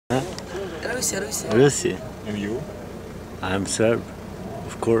Russia. Russia. And you? I'm Serb,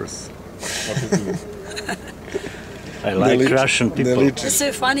 of course. What is it? I like Russian people. It's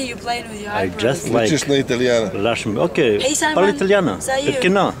so funny you playing with your I eyebrows. just like Ličiš na Italijana. Russian. Ok, Hey, Simon. parlo italiano. Is that you? Perché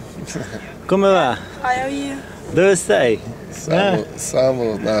no? Come va? Hi, how are you? Dove sei?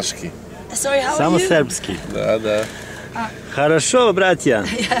 Samo naški. Sorry, how Samo are you? srpski. Da. Хорошо, братья.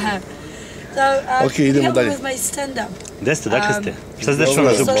 Yeah. So, Okay, idemo help me dalje. with my stand-up. Gde ste, dakle ste? Šta se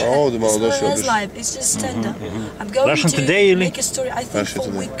dešava na Dobro, župu? ovdje malo došao It's biš. live. It's just stand-up. I'm going Russian to Today ili? make a story, I think, Russia for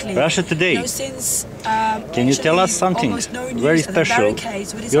Today. weekly. Russia Today. You know, since, Can you tell us actually something almost no news very at the special?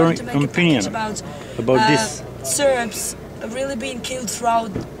 barricades, we decided Your to make a opinion package about this? Serbs really being killed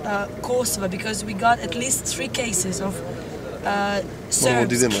throughout Kosovo, because we got at least 3 cases of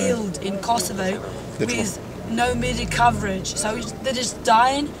Serbs killed in Kosovo with no media coverage. So they're just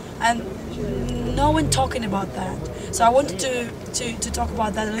dying and no one talking about that. So I wanted to talk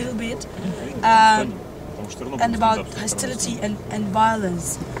about that a little bit and about hostility and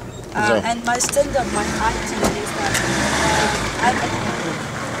violence. And my stand-up, my idea is that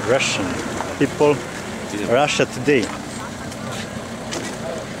Russian people, Russia Today.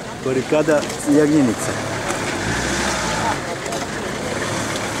 Barikada Jagnjenica.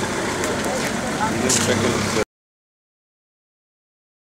 Idemo čekati